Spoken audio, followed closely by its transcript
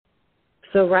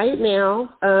So right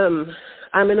now,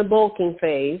 I'm in a bulking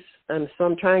phase, so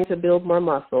I'm trying to build more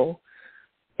muscle,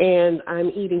 and I'm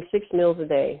eating 6 meals a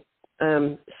day.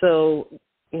 So,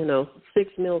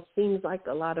 6 meals seems like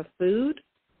a lot of food,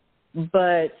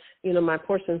 but, my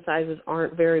portion sizes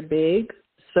aren't very big,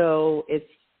 so it's,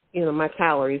 my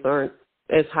calories aren't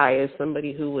as high as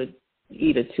somebody who would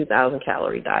eat a 2,000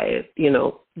 calorie diet,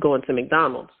 going to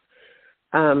McDonald's.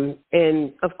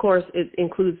 And of course it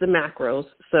includes the macros.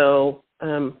 So,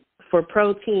 for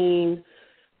protein,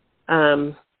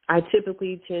 I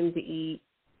typically tend to eat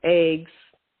eggs,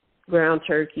 ground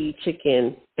turkey,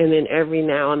 chicken, and then every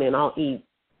now and then I'll eat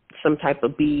some type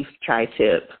of beef,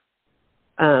 tri-tip.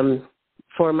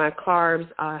 For my carbs,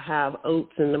 I have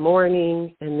oats in the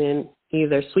morning and then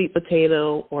either sweet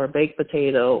potato or baked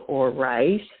potato or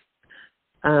rice.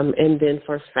 And then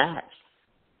for fats,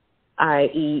 I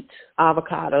eat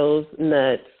avocados,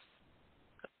 nuts,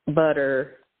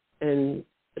 butter, and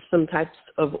some types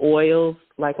of oils,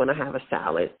 like when I have a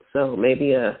salad. So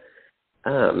maybe a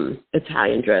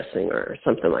Italian dressing or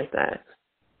something like that.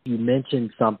 You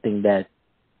mentioned something that,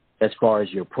 as far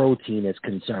as your protein is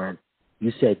concerned,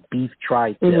 you said beef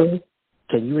tri-tip. Mm-hmm.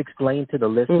 Can you explain to the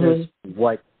listeners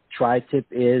what tri-tip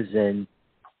is and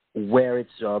where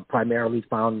it's primarily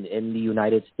found in the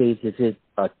United States? Is it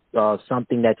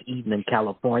something that's eaten in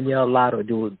California a lot, or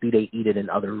do they eat it in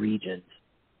other regions?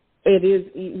 It is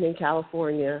eaten in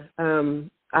California.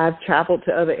 I've traveled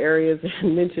to other areas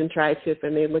and mentioned tri-tip,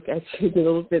 and they look at you a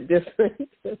little bit different.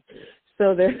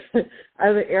 So there's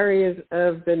other areas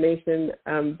of the nation,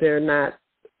 they're not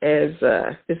as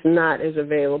it's not as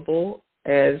available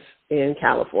as in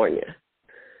California.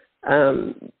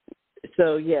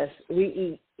 So yes,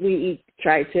 we eat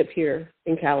tri-tip here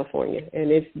in California,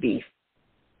 and it's beef.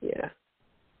 Yeah.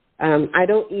 I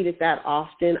don't eat it that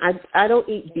often. I don't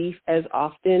eat beef as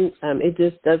often. It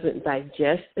just doesn't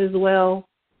digest as well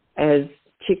as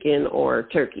chicken or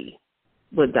turkey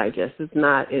would digest. It's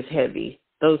not as heavy.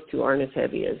 Those two aren't as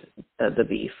heavy as the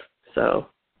beef. So,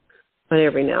 but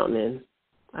every now and then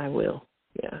I will.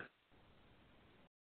 Yeah.